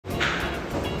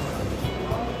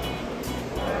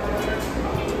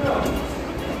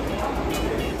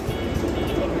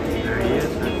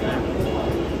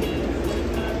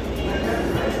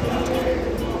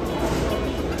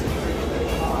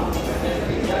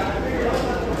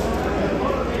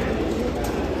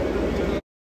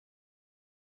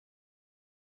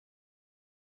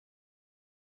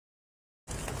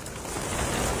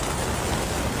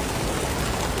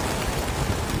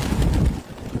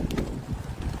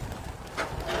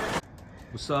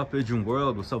What's up, Pigeon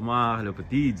World? What's up, mga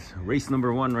kalapatids? Race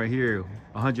number 1 right here,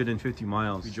 150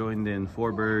 miles. We joined in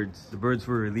 4 birds. The birds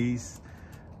were released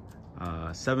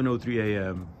 7:03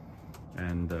 a.m.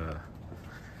 and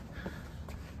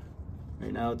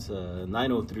right now it's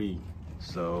 9:03.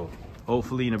 So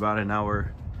hopefully in about an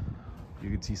hour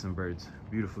you can see some birds.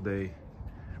 Beautiful day,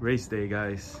 race day,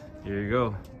 guys. Here you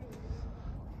go.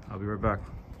 I'll be right back.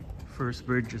 First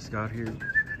bird just got here.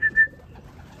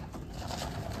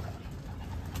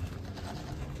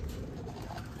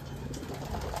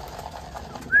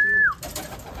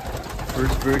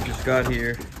 First bird just got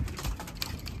here.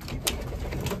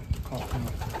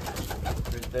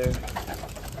 Right there.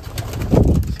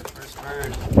 It's the first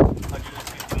bird.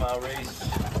 150-mile race.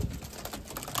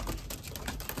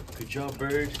 Good job,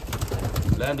 bird.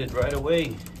 Landed right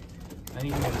away. I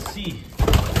didn't even see.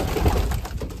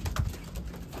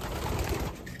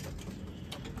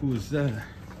 Who was that?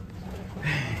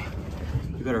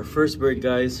 We got our first bird,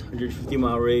 guys.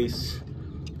 150-mile race.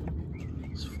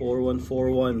 It's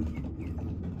 4141.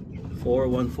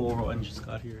 4141 just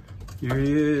got here. Here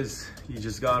he is. He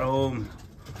just got home.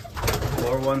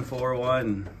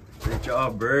 4141. Great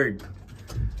job, bird.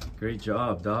 Great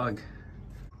job, dog.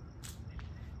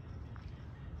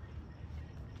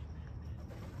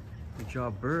 Good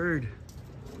job, bird.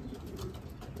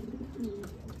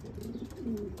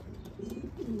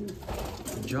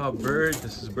 Good job, bird.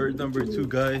 This is bird number 2,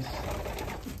 guys.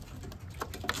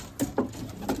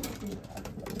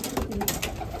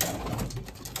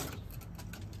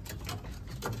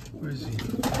 Where is he?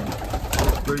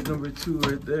 Bird number 2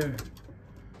 right there.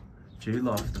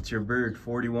 J-Loft, that's your bird,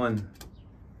 41.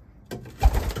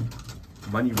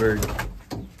 Money bird.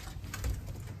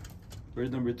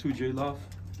 Bird number 2, J-Loft.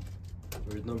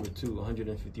 Bird number 2,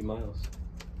 150 miles.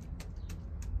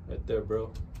 Right there,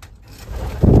 bro.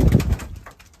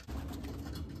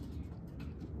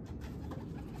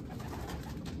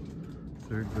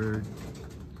 Third bird.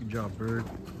 Good job, bird.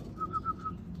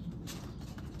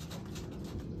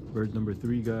 Bird number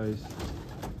 3, guys.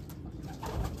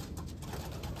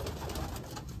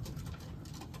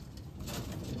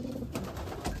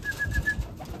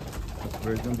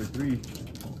 Bird number 3.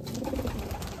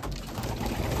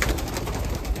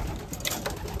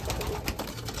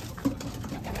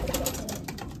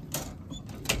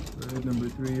 Bird number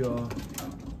 3, y'all.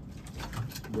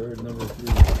 Bird number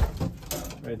 3.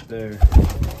 Right there.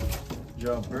 Good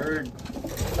job, bird.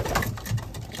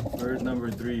 Bird number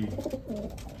 3.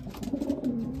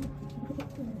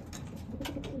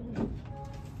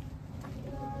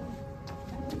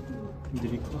 Did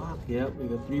he clock? Yep, we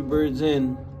got 3 birds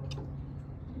in.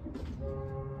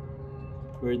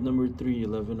 Bird number 3,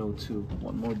 11:02.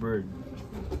 One more bird.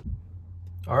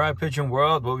 All right, Pigeon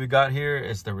World, what we got here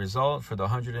is the result for the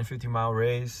 150-mile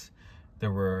race.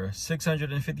 There were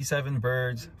 657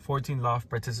 birds, 14 loft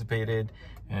participated,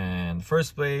 and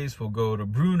first place will go to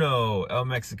Bruno, El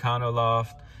Mexicano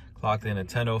loft, clocked in at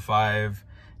 10:05.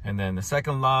 And then the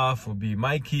second loft will be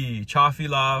Mikey, Chaffee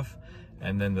loft.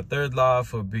 And then the third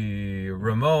loft will be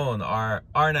Ramon, our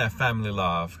Arnett family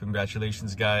loft.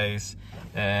 Congratulations, guys.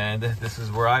 And this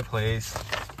is where I placed.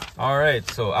 All right,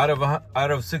 so out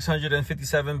of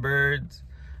 657 birds,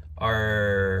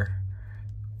 our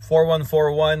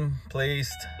 4141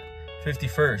 placed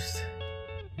 51st.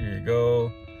 Here you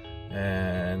go.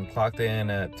 And clocked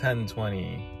in at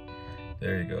 10:20.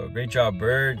 There you go. Great job,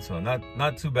 bird. So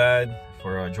not too bad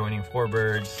for joining 4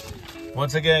 birds.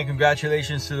 Once again,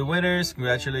 congratulations to the winners.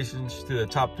 Congratulations to the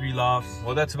top 3 lofts.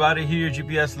 Well, that's about it here,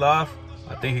 GPS Loft.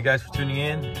 Thank you guys for tuning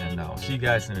in, and I'll see you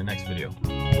guys in the next video.